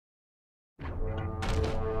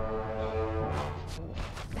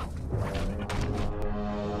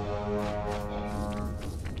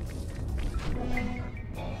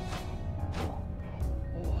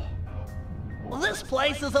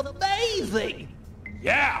place is amazing!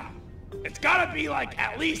 Yeah, it's gotta be like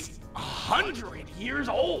at least 100 years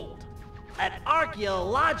old. An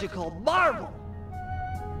archaeological marvel!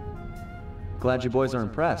 Glad you boys are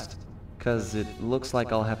impressed, cause it looks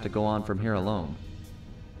like I'll have to go on from here alone.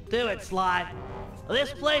 Do it, Sly.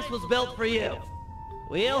 This place was built for you.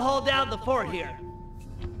 We'll hold down the fort here.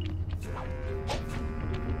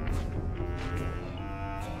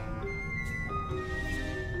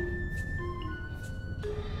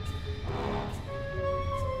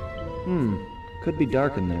 Could be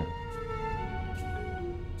dark in there.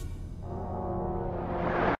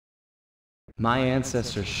 My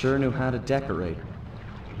ancestors sure knew how to decorate.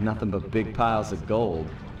 Nothing but big piles of gold.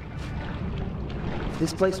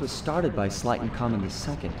 This place was started by Tutankhamun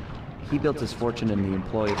II. He built his fortune in the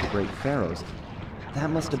employ of the great pharaohs. That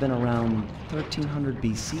must have been around 1300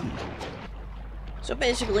 BC. So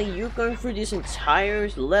basically, you're going through this entire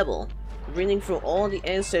level, reading through all the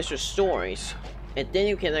ancestor stories, and then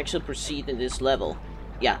you can actually proceed in this level.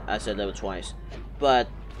 Yeah, I said level twice. But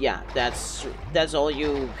yeah, that's all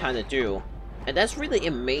you kind of do. And that's really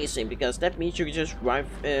amazing, because that means you can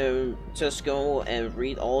just go and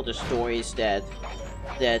read all the stories that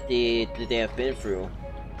they have been through.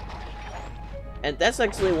 And that's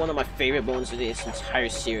actually one of my favorite moments of this entire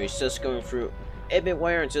series, just going through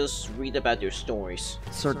everywhere and just read about their stories.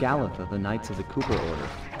 Sir Galith of the Knights of the Cooper Order.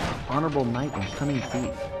 Honorable knight and cunning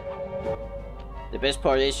thief. The best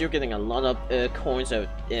part is you're getting a lot of coins out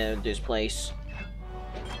of this place.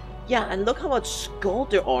 Yeah, and look how much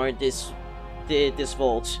gold there are in this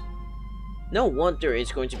vault. No wonder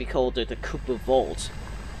it's going to be called the Cooper Vault,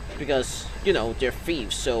 because you know they're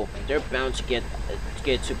thieves, so they're bound to get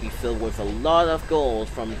to be filled with a lot of gold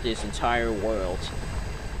from this entire world.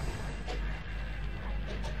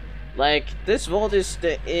 Like, this vault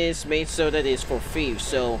is made so that it's for thieves,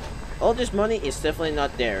 so all this money is definitely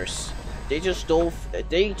not theirs. They just stole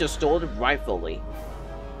it rightfully.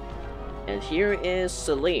 And here is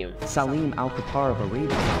Salim. Salim al-Qatar of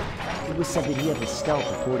Arabia. It was said that he had the stealth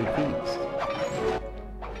of 40 thieves.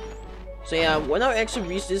 So yeah, when I actually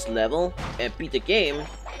reach this level and beat the game,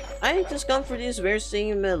 I just gone through this very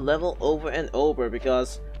same level over and over,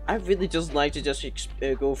 because I really just like to just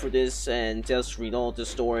go through this and just read all the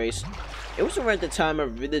stories. It was around the time I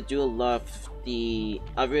really do like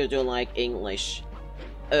English.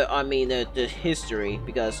 I mean the history,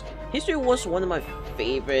 because history was one of my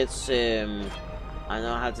favorites. I don't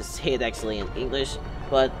know how to say it actually in English,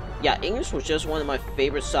 but yeah, English was just one of my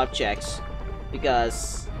favorite subjects,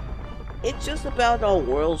 because it's just about our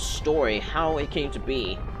world's story, how it came to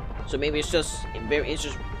be. So maybe it's just very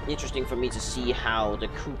interesting for me to see how the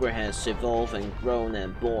Cooper has evolved and grown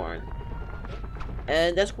and born.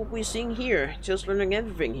 And that's what we're seeing here, just learning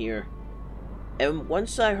everything here. And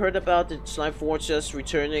once I heard about the Sly Fortress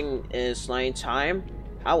returning Sly in time,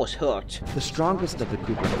 I was hooked. The strongest of the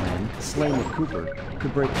Cooper clan, Slay McCooper,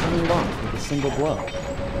 could break any lock with a single blow.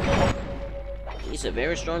 He's a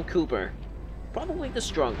very strong Cooper. Probably the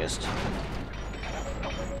strongest.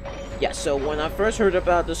 Yeah, so when I first heard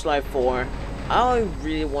about the Sly 4, I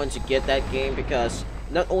really wanted to get that game, because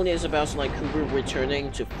not only is it about Sly Cooper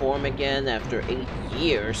returning to form again after 8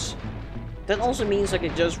 years, that also means I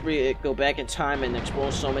can just go back in time and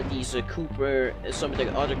explore some of these some of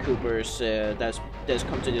the other Coopers that's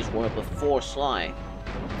come to this world before Sly.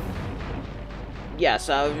 Yes,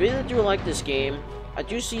 I really do like this game. I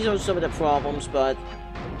do see some of the problems, but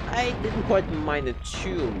I didn't quite mind it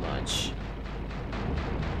too much.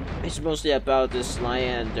 It's mostly about the Sly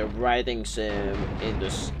and the writings in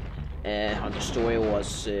this, how the story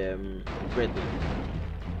was written.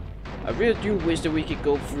 I really do wish that we could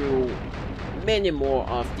go through many more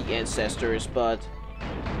of the ancestors, but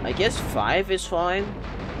I guess 5 is fine.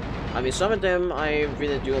 I mean, some of them I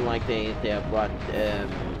really do like. They have brought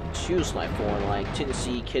to Sly 4, like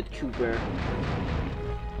Tennessee Kid Cooper.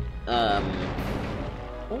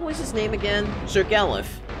 What was his name again? Sir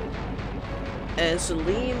Galith. And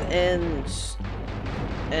Salim and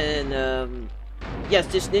yes,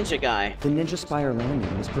 this ninja guy. The Ninja Spire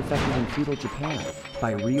landing was perfected in feudal Japan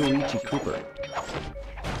by Ryoichi Cooper.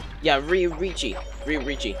 Yeah, Ryoichi.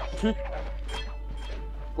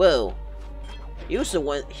 Whoa. He was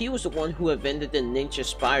the one who invented the Ninja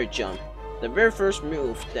Spire jump, the very first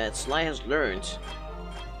move that Sly has learned.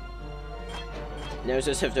 Now we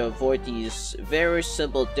just have to avoid these very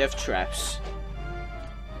simple death traps.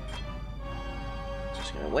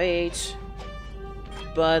 Just gonna wait.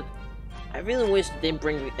 But I really wish they didn't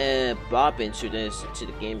bring Bob into the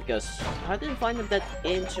game, because I didn't find him that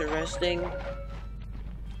interesting.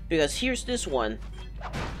 Because here's this one.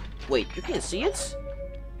 Wait, you can see it?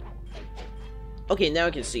 Okay, now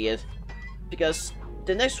I can see it. Because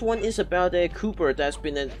the next one is about a Cooper that's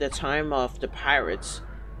been at the time of the pirates.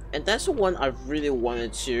 And that's the one I really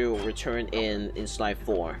wanted to return in Slide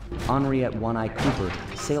 4. Henriette One-Eye Cooper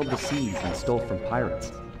sailed the seas and stole from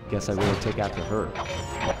pirates. Guess I really take after her.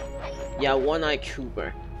 Yeah, One-Eye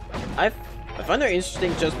Cooper. I find her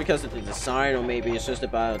interesting just because of the design, or maybe it's just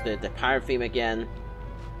about the pirate theme again.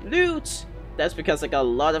 Loot! That's because I got a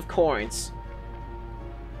lot of coins.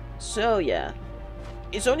 So yeah.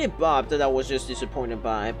 It's only Bob that I was just disappointed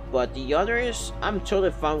by, but the others, I'm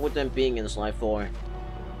totally fine with them being in Slide 4.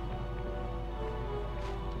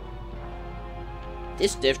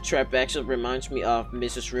 This death trap actually reminds me of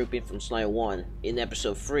Mrs. Rupin from Slide 1 in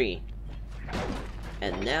episode 3.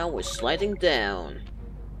 And now we're sliding down.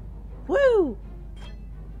 Woo!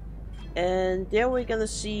 And there we're gonna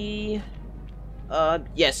see...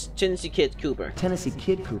 yes, Tennessee Kid Cooper. Tennessee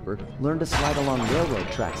Kid Cooper learned to slide along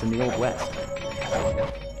railroad tracks in the Old West.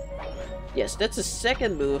 Yes, that's the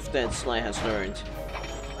second move that Sly has learned.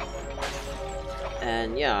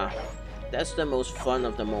 And yeah, that's the most fun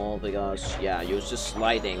of them all because, yeah, you're just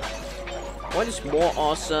sliding. What is more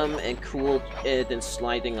awesome and cool than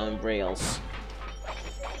sliding on rails?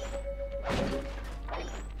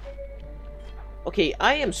 Okay,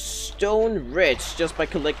 I am stone rich just by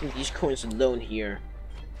collecting these coins alone here.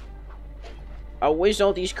 I wish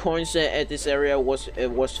all these coins at this area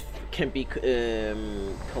can be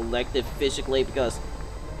collected physically because,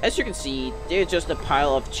 as you can see, they're just a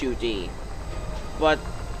pile of 2D. But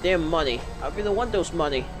they're money. I really want those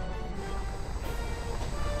money.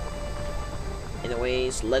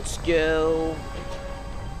 Anyways, let's go.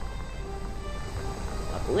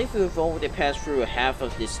 I believe we've already passed through half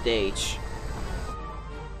of this stage.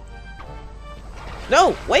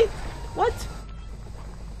 No! Wait! What?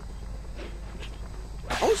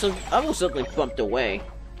 I was suddenly bumped away.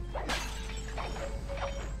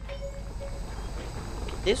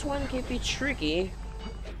 This one can be tricky.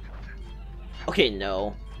 Okay,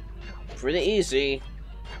 no. Pretty easy.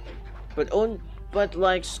 But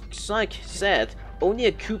like Psych said, only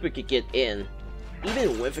a Cooper could get in.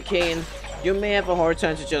 Even with a cane, you may have a hard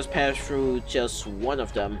time to just pass through just one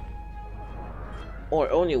of them. Or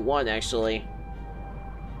only one, actually.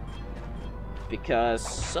 Because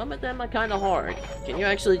some of them are kind of hard. Can you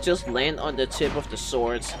actually just land on the tip of the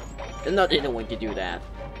swords? And not anyone can do that.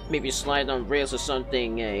 Maybe slide on rails or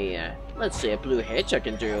something, let's say a blue hedgehog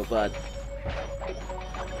can do, but...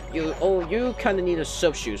 You kind of need a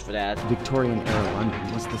substitute for that. Victorian era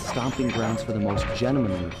London was the stomping grounds for the most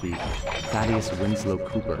gentlemanly thief, Thaddeus Winslow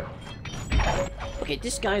Cooper. Okay,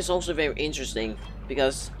 this guy is also very interesting,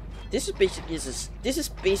 because this is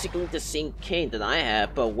basically the same cane that I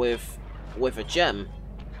have, but with a gem.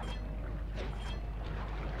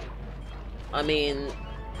 I mean,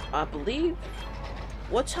 I believe...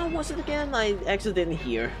 What time was it again? I actually didn't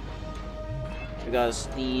hear. Because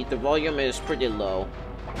the volume is pretty low.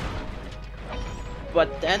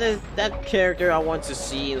 But that character I want to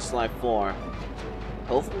see in Slide 4.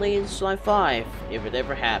 Hopefully in Slide 5, if it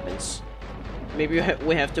ever happens. Maybe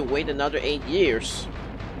we have to wait another 8 years.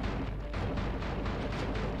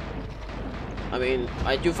 I mean,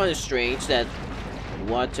 I do find it strange that...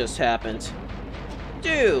 What just happened?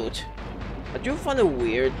 Dude! I do find it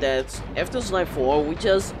weird that after Slide 4, we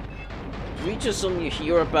just suddenly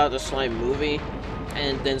hear about the Slide movie,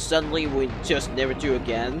 and then suddenly we just never do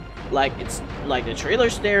again. Like, it's like the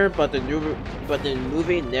trailer's there, but the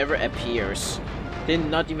movie never appears. They're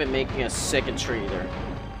not even making a second trailer.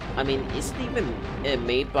 I mean, is it even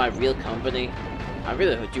made by a real company? I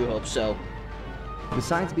really do hope so.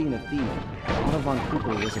 Besides being a thief, Otto von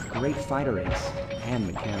Cooper was a great fighter ace and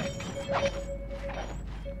mechanic.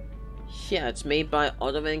 Yeah, it's made by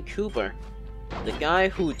Otto von Cooper. The guy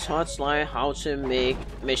who taught Sly how to make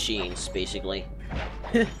machines, basically.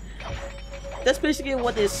 That's basically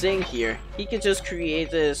what they're saying here. He can just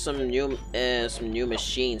create some new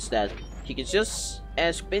machines that he can just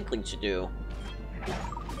ask Bentley to do.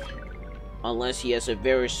 Unless he has a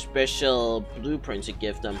very special blueprint to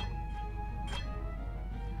give them.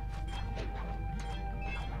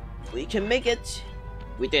 We can make it.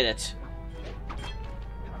 We did it.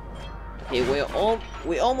 Okay,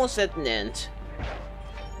 we're almost at an end.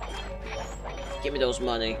 Give me those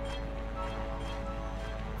money.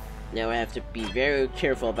 Now I have to be very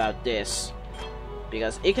careful about this,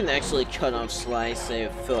 because it can actually cut off Sly's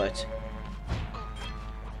foot.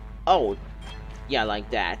 Oh, yeah, like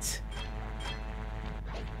that.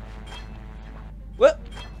 Whoop!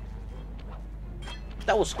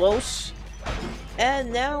 That was close.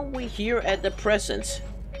 And now we're here at the present,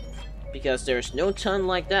 because there's no time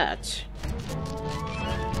like that.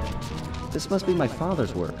 This must be my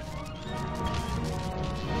father's work.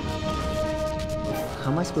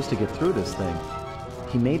 How am I supposed to get through this thing?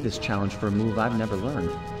 He made this challenge for a move I've never learned.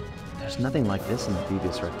 There's nothing like this in the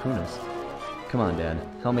Thievius Raccoonus. Come on, Dad.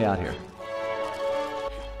 Help me out here.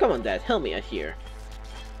 Come on, Dad. Help me out here.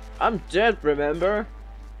 I'm dead, remember?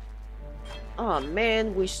 Aw,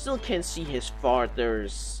 man, we still can't see his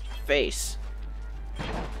father's face.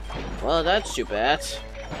 Well, that's too bad.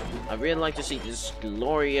 I'd really like to see this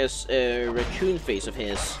glorious raccoon face of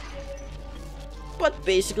his. But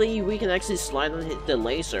basically, we can actually slide on the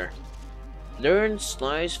laser. Learn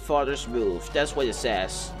Sly's father's move. That's what it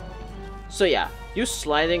says. So yeah, you're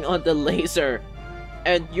sliding on the laser.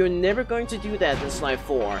 And you're never going to do that in Sly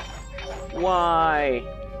 4. Why?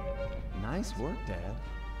 Nice work, Dad.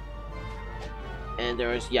 And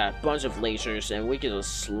there's, yeah, a bunch of lasers, and we can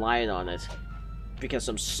just slide on it. Because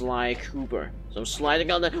I'm Sly Cooper. So I'm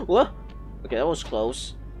sliding on the... What? Okay, that was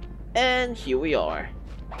close. And here we are.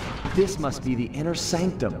 This must be the inner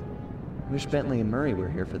sanctum. Wish Bentley and Murray were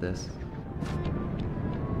here for this.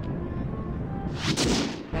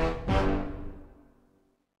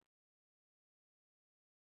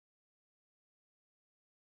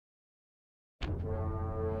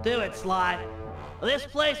 Do it, Sly. This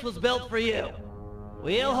place was built for you.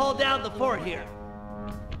 We'll hold down the fort here.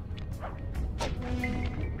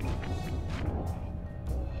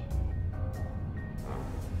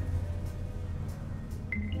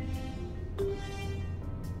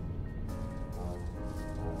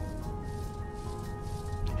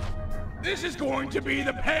 This is going to be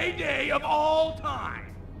the payday of all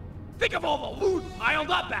time. Think of all the loot piled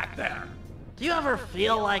up back there. Do you ever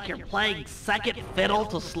feel like you're playing second fiddle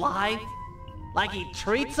to Sly? Like he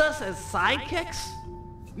treats us as sidekicks?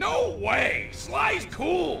 No way! Sly's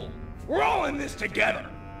cool! We're all in this together!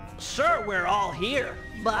 Sure, we're all here,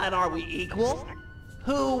 but are we equal?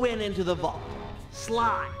 Who went into the vault?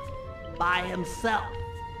 Sly. By himself.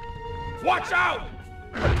 Watch out!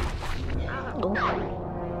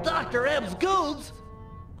 Dr. M's goons?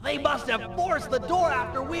 They must have forced the door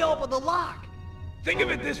after we opened the lock. Think of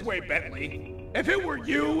it this way, Bentley. If it were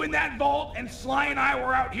you in that vault and Sly and I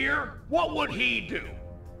were out here, what would he do?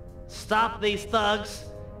 Stop these thugs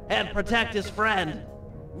and protect his friend.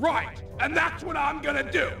 Right, and that's what I'm gonna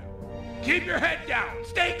do. Keep your head down,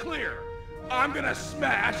 stay clear. I'm gonna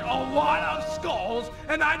smash a lot of skulls,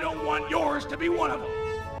 and I don't want yours to be one of them.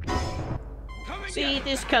 See,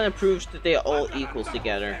 this kind of proves that they're all equals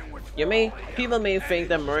together. People may think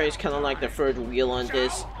that Murray is kind of like the third wheel on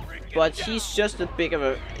this, but he's just as big of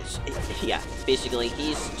a... Yeah, basically,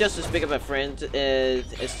 he's just as big of a friend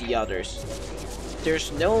as the others.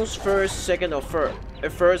 There's no first, second, or third.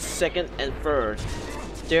 First, second, and third.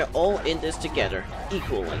 They're all in this together,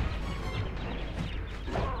 equally.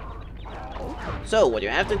 So, what you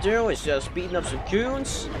have to do is just beating up some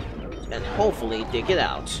goons, and hopefully they get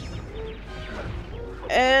out.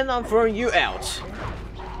 And I'm throwing you out.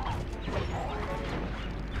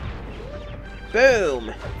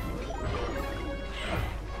 Boom!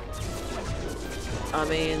 I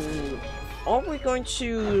mean, are we going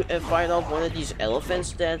to fight off one of these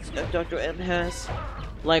elephants that Dr. M has?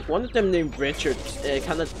 Like, one of them named Richard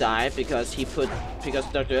kind of died because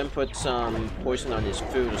Dr. M put some poison on his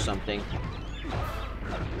food or something.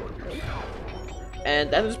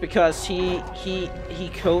 And that is because he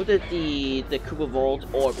coded the Cooper Vault,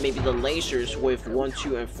 or maybe the lasers, with 1,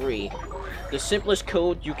 2, and 3. The simplest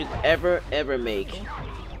code you could ever make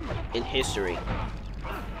in history.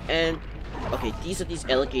 And okay, these are these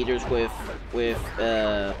alligators with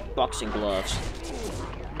boxing gloves.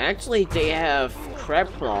 Actually, they have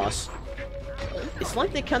crab claws. It's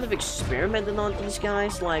like they kind of experimented on these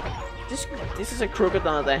guys. Like this is a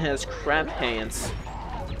crocodile that has crab hands.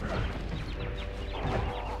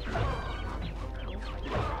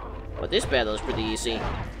 But this battle is pretty easy.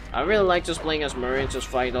 I really like just playing as Murray and just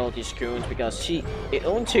fight all these goons because it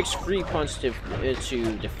only takes 3 punches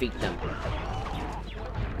to defeat them.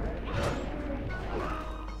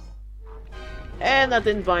 And I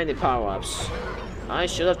didn't buy any power-ups. I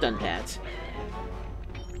should have done that.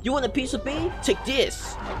 You want a piece of me? Take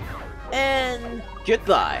this! And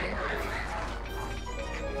goodbye.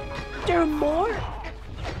 There are more?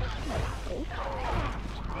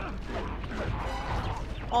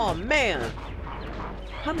 Oh man!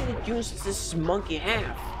 How many goons does this monkey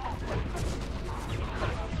have?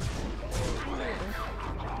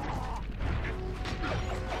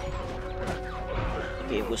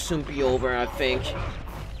 Okay, it will soon be over, I think.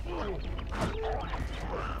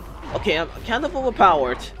 Okay, I'm kind of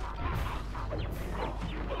overpowered.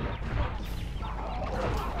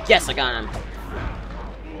 Yes, I got him.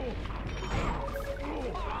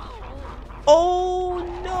 Oh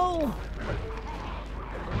no!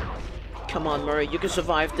 Come on, Murray, you can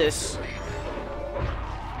survive this.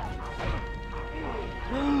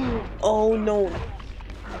 Oh no!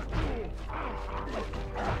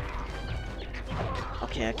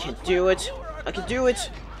 Okay, I can do it. I can do it.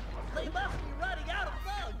 They must be running out of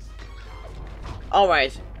bugs.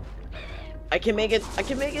 Alright. I can make it. I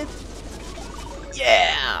can make it.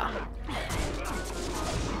 Yeah!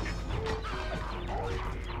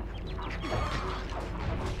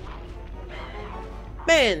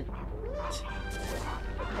 Man!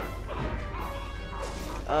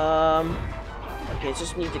 Okay,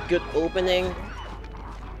 just need a good opening.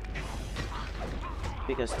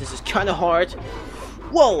 Because this is kind of hard.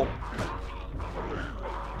 Whoa!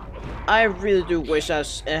 I really do wish I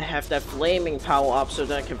have that flaming power up so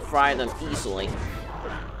that I can fry them easily.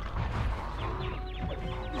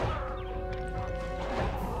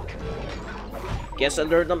 Guess I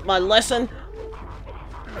learned my lesson.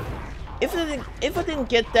 If I didn't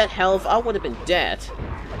get that health, I would have been dead.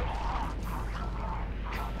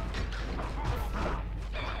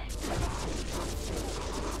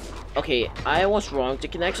 Okay, I was wrong. They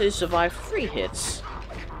can actually survive 3 hits.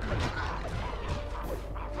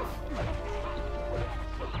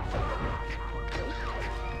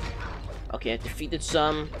 Okay, I defeated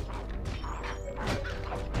some.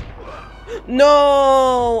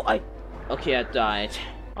 No! Okay, I died.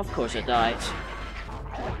 Of course I died.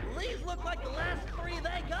 These look like the last 3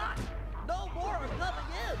 they got. No more are coming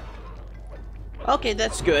in. Okay,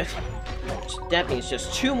 that's good. That means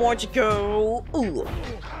just 2 more to go. Ooh.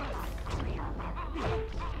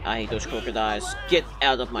 I hate those crocodiles. Get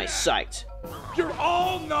out of my sight. You're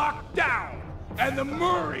all knocked down, and the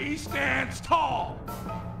Murray stands tall,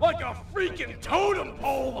 like a freaking totem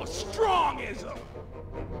pole of strongism.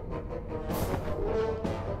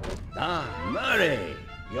 Ah, Murray,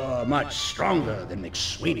 you're much stronger than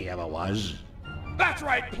McSweeney ever was. That's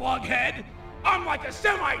right, plughead. I'm like a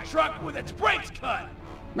semi-truck with its brakes cut.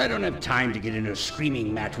 I don't have time to get into a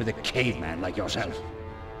screaming match with a caveman like yourself.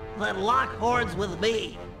 Then lock horns with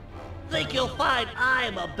me. Think you'll find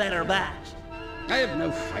I'm a better match. I have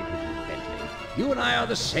no fight with you, Bentley. You and I are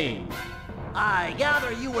the same. I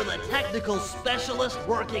gather you were the technical specialist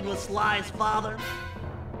working with Sly's father?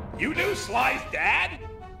 You knew Sly's dad?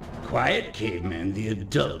 Quiet, caveman, the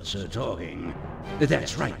adults are talking.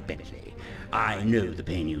 That's right, Bentley. I know the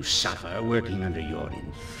pain you suffer working under your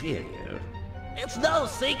inferior. It's no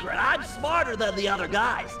secret, I'm smarter than the other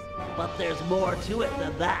guys. But there's more to it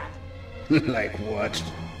than that. Like what?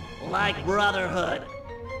 Like brotherhood.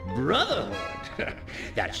 Brotherhood?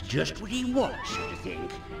 That's just what he wants you to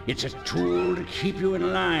think. It's a tool to keep you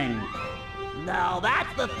in line. Now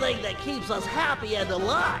that's the thing that keeps us happy and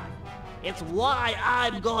alive. It's why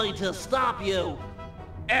I'm going to stop you.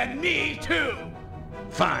 And me too.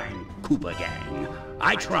 Fine, Cooper Gang.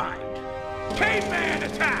 I tried. Caveman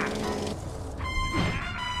attack!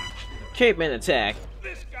 Caveman attack.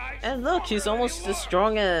 This guy's And look, he's almost as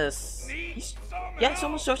strong as... he's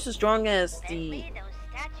almost just as strong as the... Made those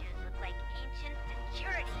statues look like ancient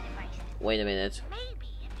security devices. Wait a minute. Maybe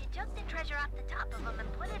if you took the treasure off the top of them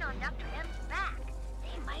and put it on Dr. M's back,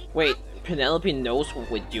 they might... Wait, Penelope knows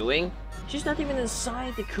what we're doing? She's not even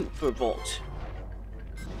inside the Cooper vault.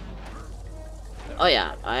 Oh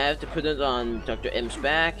yeah, I have to put it on Dr. M's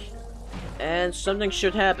back. And something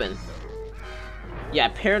should happen. Yeah,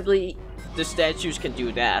 apparently the statues can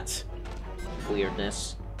do that.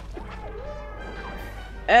 Weirdness.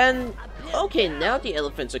 And, okay, now the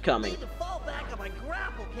elephants are coming. Need to fall back on my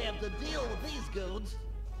grapple cam to deal with these goons.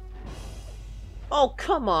 Oh,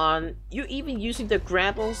 come on. You even using the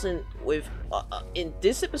grapples in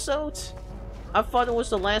this episode? I thought it was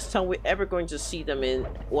the last time we're ever going to see them in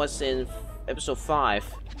episode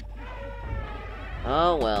 5.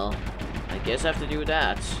 Oh well. I guess I have to do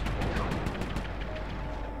that.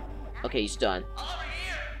 Okay, he's done.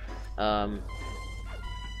 Okay,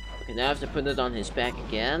 now I have to put it on his back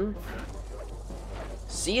again.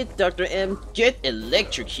 See it, Dr. M? Get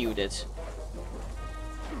electrocuted.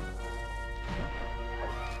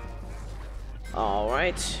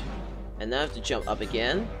 Alright. And now I have to jump up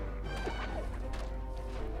again.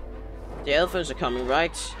 The elephants are coming,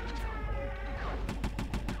 right?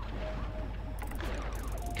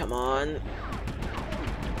 Come on.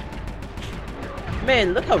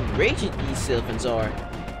 Man, look how raging these elephants are.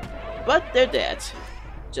 But they're dead.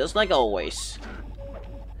 Just like always.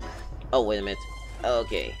 Oh, wait a minute.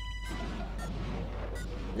 Okay.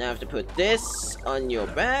 Now I have to put this on your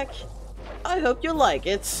back. I hope you like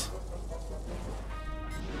it.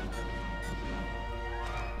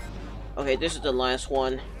 Okay, this is the last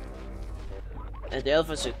one. And the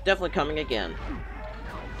elephants are definitely coming again.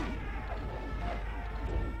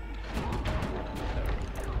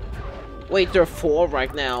 Wait, there are 4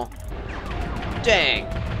 right now. Dang.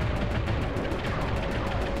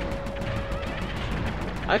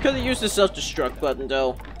 I could have used the self-destruct button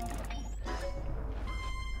though.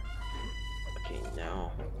 Okay,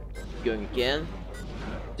 now going again.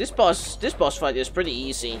 This boss fight is pretty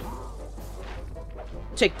easy.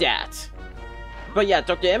 Take that. But yeah,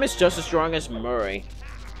 Dr. M is just as strong as Murray.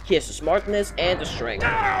 He has the smartness and the strength.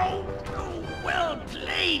 Oh, well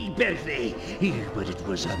played, Bentley. But it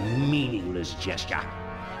was a meaningless gesture.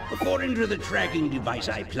 According to the tracking device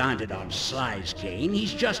I planted on Sly's cane,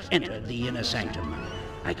 he's just entered the inner sanctum.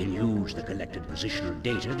 I can use the collected positional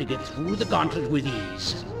data to get through the gauntlet with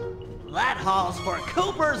ease. That hall's for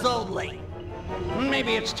Coopers only.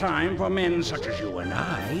 Maybe it's time for men such as you and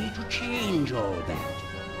I to change all that.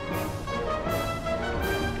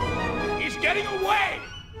 He's getting away!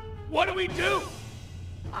 What do we do?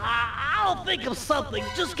 I'll think of something.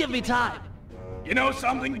 Just give me time. You know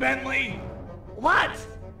something, Bentley? What?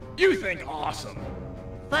 You think awesome.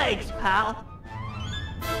 Thanks, pal.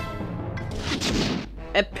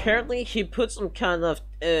 Apparently, he put some kind of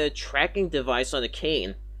tracking device on the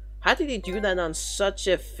cane. How did he do that on such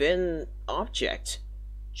a thin object?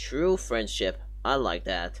 True friendship. I like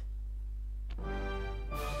that.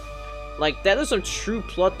 Like, that is some true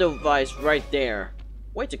plot device right there.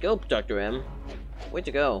 Way to go, Dr. M. Way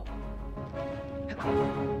to go.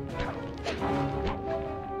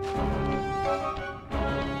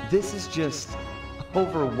 This is just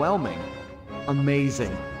overwhelming.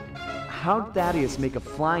 Amazing. How did Thaddeus make a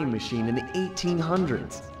flying machine in the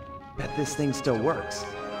 1800s? Bet this thing still works.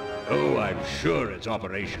 Oh, I'm sure it's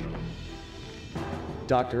operational.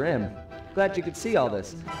 Dr. M, glad you could see all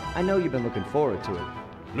this. I know you've been looking forward to it.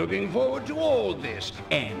 Looking forward to all this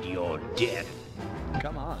and your death.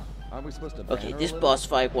 Come on, aren't we supposed to Okay, this boss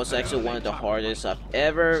fight was actually one of the hardest I've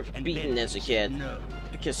ever beaten as a kid.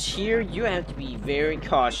 Because here, you have to be very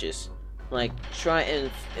cautious. Like, try and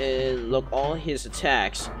look all his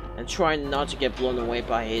attacks, and try not to get blown away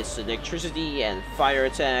by his electricity and fire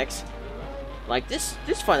attacks. Like, this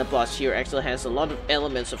final boss here actually has a lot of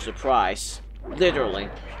elements of surprise. Literally.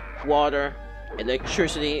 Water,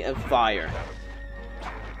 electricity, and fire.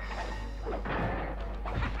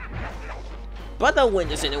 But I'll win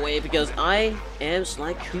this anyway because I am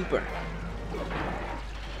Sly Cooper.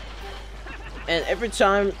 And every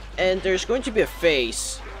time, and there's going to be a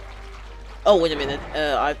phase. Oh, wait a minute,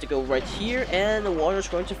 I have to go right here and the water's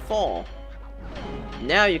going to fall.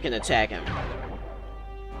 Now you can attack him.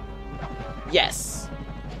 Yes!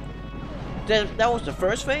 That was the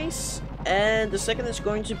first phase, and the second is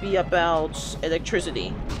going to be about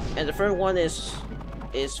electricity. And the third one is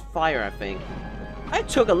fire, I think. I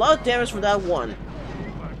took a lot of damage for that one.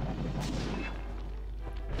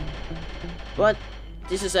 But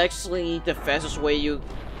this is actually the fastest way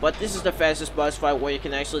this is the fastest boss fight where you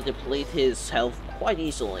can actually deplete his health quite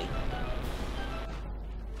easily.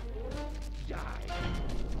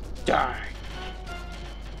 Die.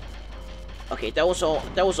 Okay, that was all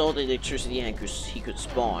the electricity he could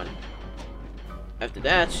spawn. After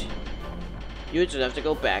that, you just have to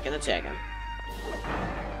go back and attack him.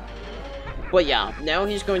 But yeah, now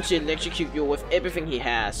he's going to electrocute you with everything he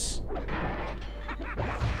has.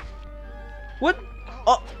 What?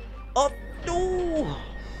 Oh, no!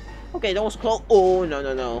 Okay, that was close. Oh,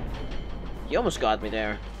 no. He almost got me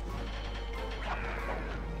there.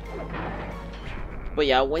 But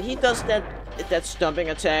yeah, when he does that stumping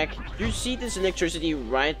attack, you see this electricity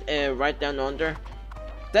right down under?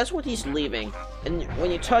 That's what he's leaving. And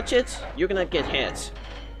when you touch it, you're gonna get hit.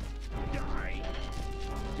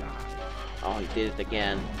 Oh, he did it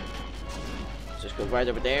again. Let's just go right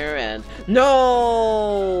over there and...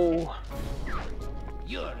 No!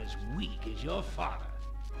 You're as weak as your father.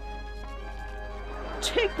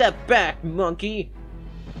 Take that back, monkey!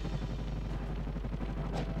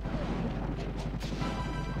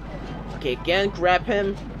 Okay, again, grab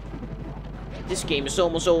him. This game is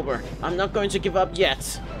almost over. I'm not going to give up yet.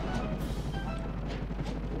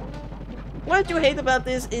 What I do hate about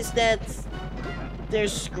this is that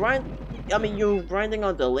there's you're grinding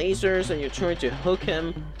on the lasers and you're trying to hook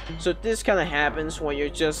him. So this kind of happens when you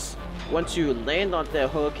just want to land on the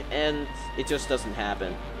hook and it just doesn't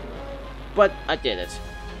happen. But I did it.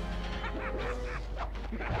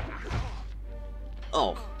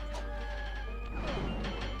 Oh.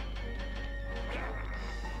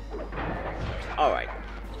 Alright.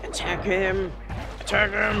 Attack him.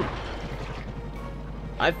 Attack him.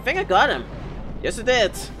 I think I got him. Yes, I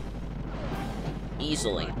did.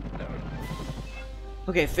 Easily.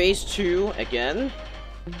 Okay, phase 2 again.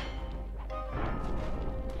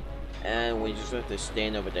 And we just have to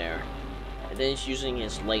stand over there. And then he's using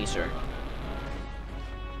his laser.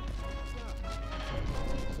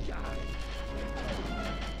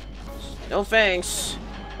 No thanks.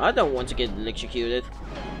 I don't want to get electrocuted.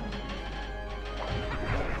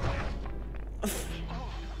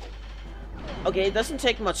 Okay, it doesn't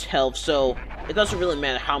take much health, so it doesn't really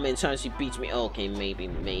matter how many times he beats me. Okay,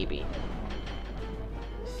 maybe.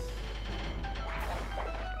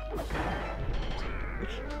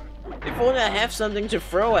 If only I have something to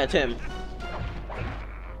throw at him.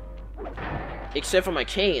 Except for my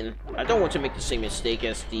cane. I don't want to make the same mistake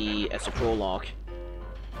as the prologue.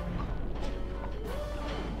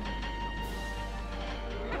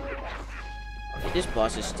 Okay, this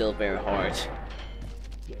boss is still very hard.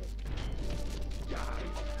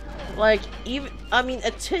 Like, a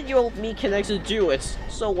 10-year-old me can actually do it,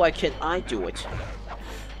 so why can't I do it?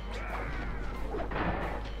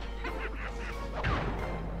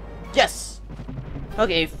 Yes!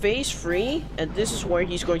 Okay, phase 3, and this is where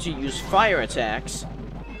he's going to use fire attacks.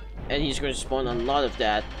 And he's going to spawn a lot of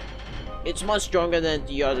that. It's much stronger than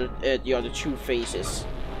the other 2 phases.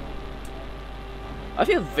 I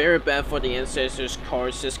feel very bad for the Ancestors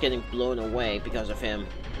cards just getting blown away because of him.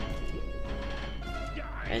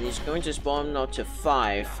 And he's going to spawn up to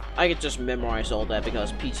 5. I could just memorize all that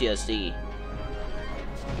because PTSD.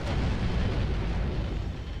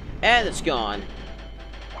 And it's gone.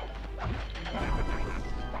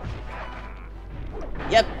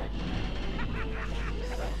 Yep.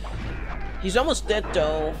 He's almost dead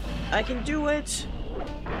though. I can do it.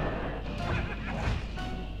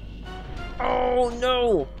 Oh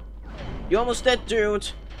no! You're almost dead, dude.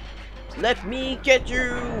 Let me get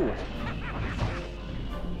you.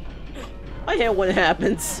 I hate when it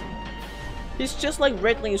happens. He's just like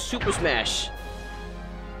Redley in Super Smash.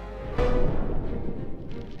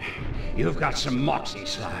 You've got some moxie,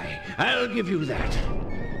 Sly. I'll give you that.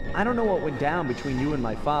 I don't know what went down between you and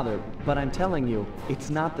my father, but I'm telling you, it's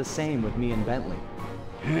not the same with me and Bentley.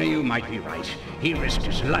 You might be right. He risked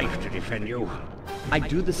his life to defend you. I'd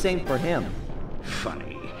do the same for him.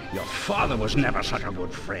 Funny. Your father was never such a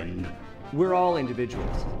good friend. We're all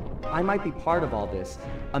individuals. I might be part of all this,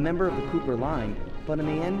 a member of the Cooper line, but in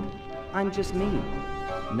the end, I'm just me.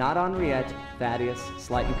 Not Henriette, Thaddeus,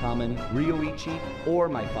 Slight and Common, Ryoichi, or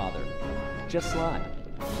my father. Just Sly.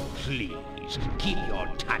 Please, keep your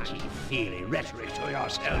touchy-feely rhetoric to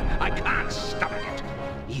yourself. I can't stomach it.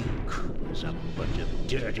 You Coopers, a bunch of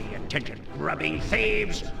dirty, attention-grubbing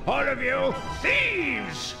thieves! All of you,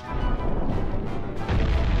 thieves!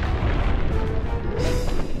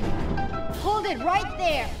 Hold it right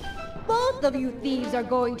there! Both of you thieves are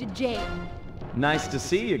going to jail. Nice to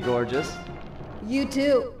see you, gorgeous. You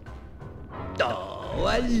too. Oh,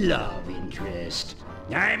 a love interest.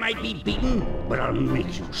 I might be beaten, but I'll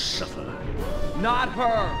make you suffer. Not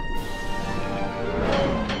her!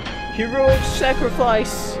 Heroic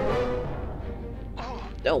sacrifice!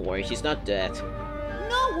 Don't worry, she's not dead.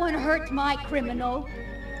 No one hurt my criminal.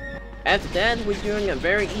 After that, we're doing a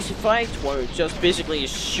very easy fight where we're just basically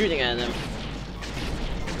shooting at him.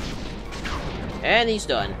 And he's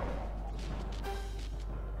done.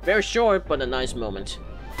 Very short, but a nice moment.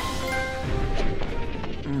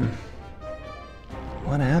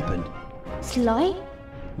 What happened? Sly?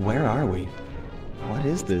 Where are we? What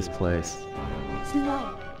is this place?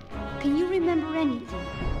 Sly, can you remember anything?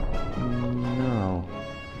 No.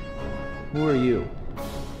 Who are you?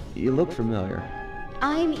 You look familiar.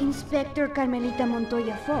 I'm Inspector Carmelita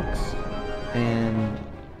Montoya Fox. And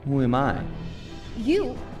who am I?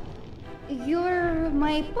 You're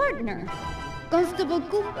my partner, Constable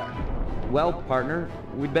Cooper. Well, partner,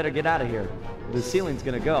 we'd better get out of here. The ceiling's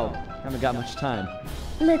gonna go. Haven't got much time.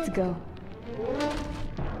 Let's go.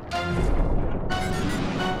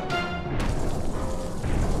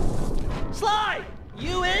 Sly!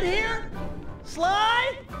 You in here?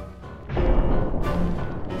 Sly?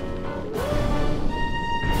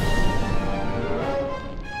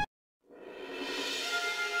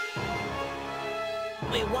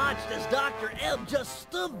 We watched as Dr. M just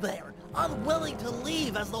stood there, unwilling to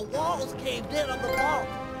leave as the walls caved in on the vault.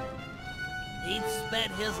 He'd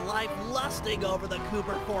spent his life lusting over the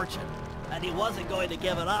Cooper fortune, and he wasn't going to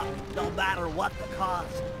give it up, no matter what the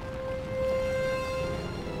cost.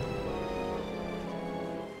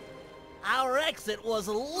 Our exit was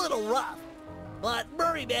a little rough, but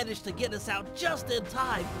Murray managed to get us out just in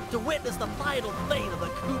time to witness the final fate of the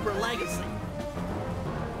Cooper legacy.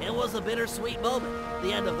 It was a bittersweet moment.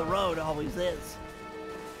 The end of the road always is.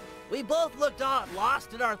 We both looked on,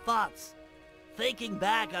 lost in our thoughts. thinking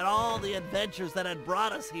back on all the adventures that had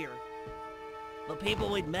brought us here. The people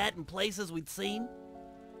we'd met and places we'd seen.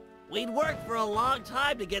 We'd worked for a long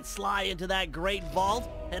time to get Sly into that great vault,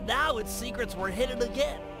 and now its secrets were hidden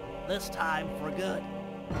again, this time for good.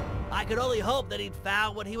 I could only hope that he'd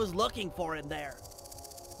found what he was looking for in there.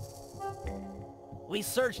 We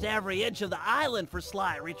searched every inch of the island for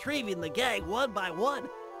Sly, retrieving the gang one by one,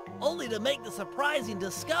 only to make the surprising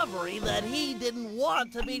discovery that he didn't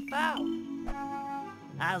want to be found.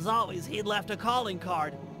 As always, he'd left a calling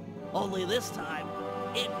card, only this time,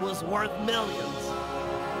 it was worth millions.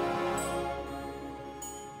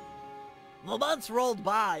 The months rolled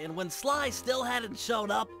by, and when Sly still hadn't shown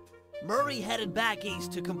up, Murray headed back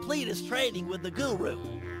east to complete his training with the Guru.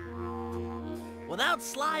 Without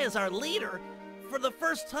Sly as our leader, for the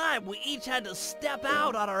first time we each had to step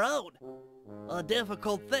out on our own. A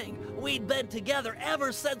difficult thing. We'd been together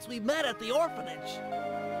ever since we met at the orphanage.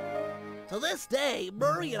 To this day,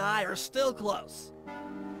 Murray and I are still close.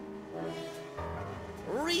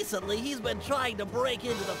 Recently, he's been trying to break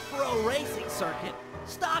into the pro racing circuit,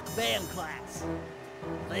 stock van class.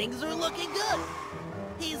 Things are looking good.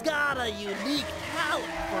 He's got a unique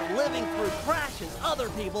talent for living through crashes other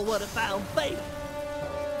people would have found fatal.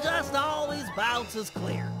 Just always bounces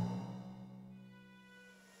clear.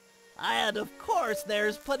 And of course,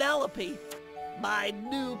 there's Penelope, my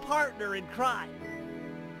new partner in crime.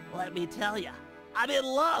 Let me tell you, I'm in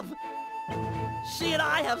love. She and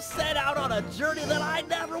I have set out on a journey that I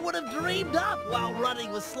never would have dreamed up while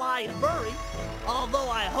running with Sly and Murray, although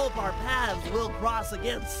I hope our paths will cross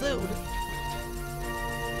again soon.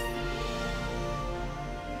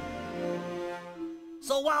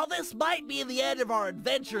 So while this might be the end of our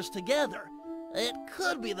adventures together, it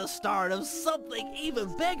could be the start of something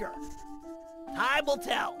even bigger. Time will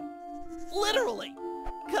tell. Literally.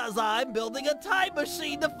 'Cause I'm building a time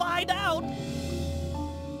machine to find out.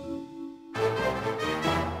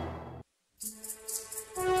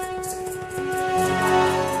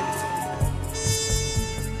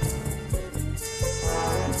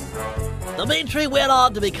 Dimitri went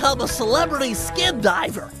on to become a celebrity skin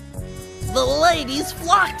diver. The ladies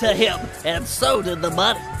flocked to him, and so did the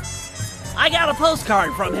money. I got a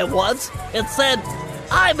postcard from him once. It said,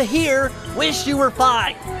 "I'm here, wish you were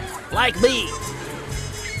fine." Like me.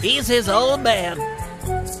 He's his own man.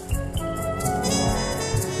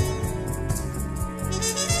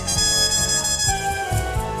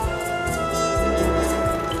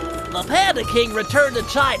 The Panda King returned to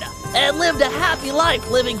China and lived a happy life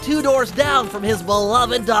living 2 doors down from his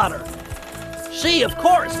beloved daughter. She, of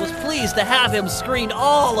course, was pleased to have him screen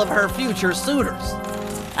all of her future suitors.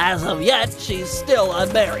 As of yet, she's still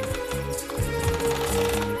unmarried.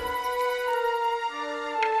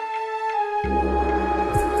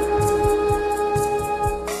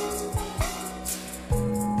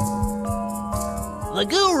 The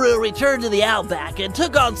Guru returned to the Outback and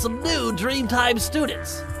took on some new Dreamtime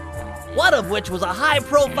students. One of which was a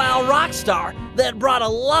high-profile rock star that brought a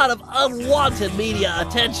lot of unwanted media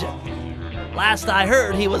attention. Last I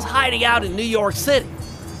heard, he was hiding out in New York City.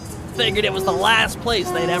 Figured it was the last place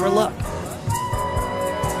they'd ever look.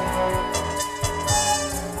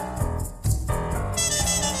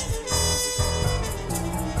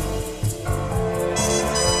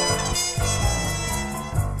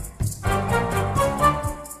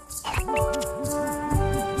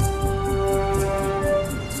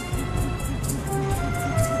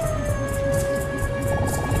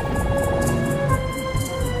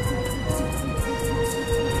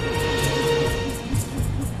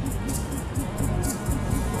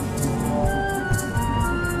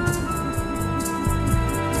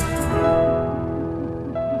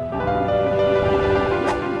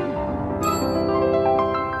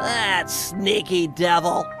 Sneaky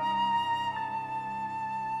devil.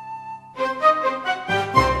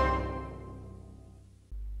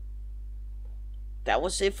 That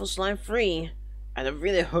was it for Slime 3, and I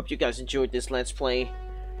really hope you guys enjoyed this Let's Play.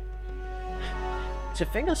 To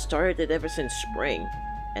think I started it ever since spring,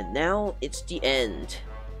 and now it's the end.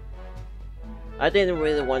 I didn't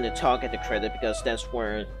really want to talk at the credit because that's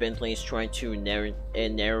where Bentley is trying to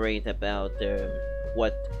narrate about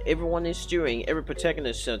what everyone is doing, every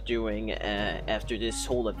protagonist are doing after this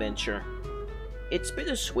whole adventure. It's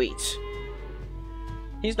bittersweet.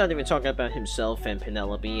 He's not even talking about himself and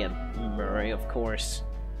Penelope and Murray, of course,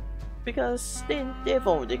 because they've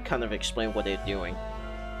already kind of explained what they're doing.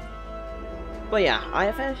 But yeah,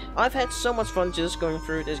 I've had so much fun just going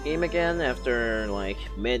through this game again after like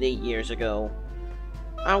many years ago.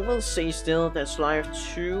 I will say still that Slime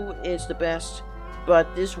 2 is the best,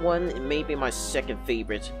 but this one may be my second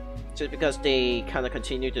favorite, just because they kind of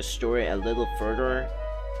continued the story a little further.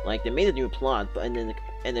 Like, they made a new plot, and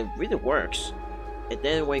it really works. And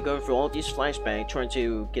then we're going through all these flashbacks, trying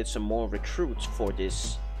to get some more recruits for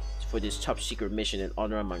this top secret mission in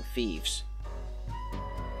Honour Among Thieves.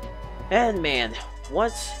 And man,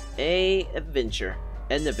 what a adventure!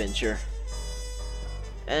 An adventure.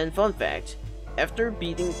 And fun fact, after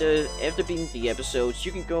beating the episodes,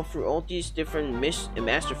 you can go through all these different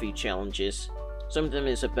Master Thief challenges. Some of them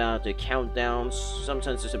is about the countdowns,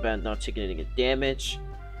 sometimes it's about not taking any damage,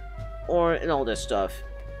 and all that stuff.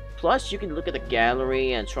 Plus, you can look at the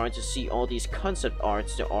gallery and try to see all these concept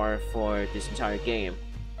arts there are for this entire game.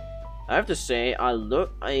 I have to say,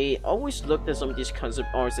 I always looked at some of these concept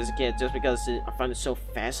arts as a kid just because I find it so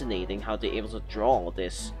fascinating how they're able to draw all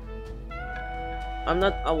this.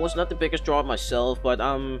 I was not the biggest drawer myself, but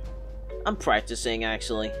I'm practicing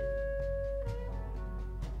actually.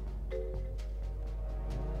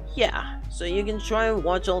 Yeah, so you can try and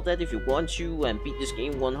watch all that if you want to and beat this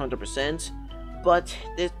game 100%, but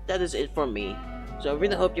that is it for me. So I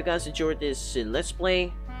really hope you guys enjoyed this Let's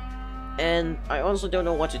Play, and I also don't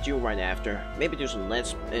know what to do right after. Maybe do some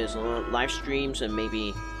live streams and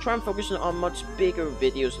maybe try and focus on much bigger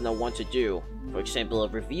videos than I want to do. For example, a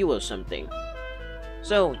review or something.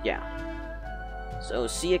 So yeah. So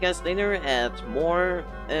see you guys later at more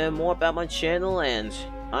about my channel, and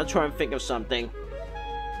I'll try and think of something.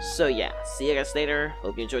 So yeah, see you guys later.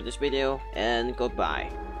 Hope you enjoyed this video, and goodbye.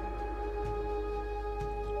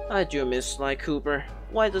 I do miss Sly Cooper.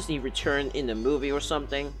 Why doesn't he return in the movie or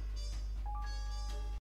something?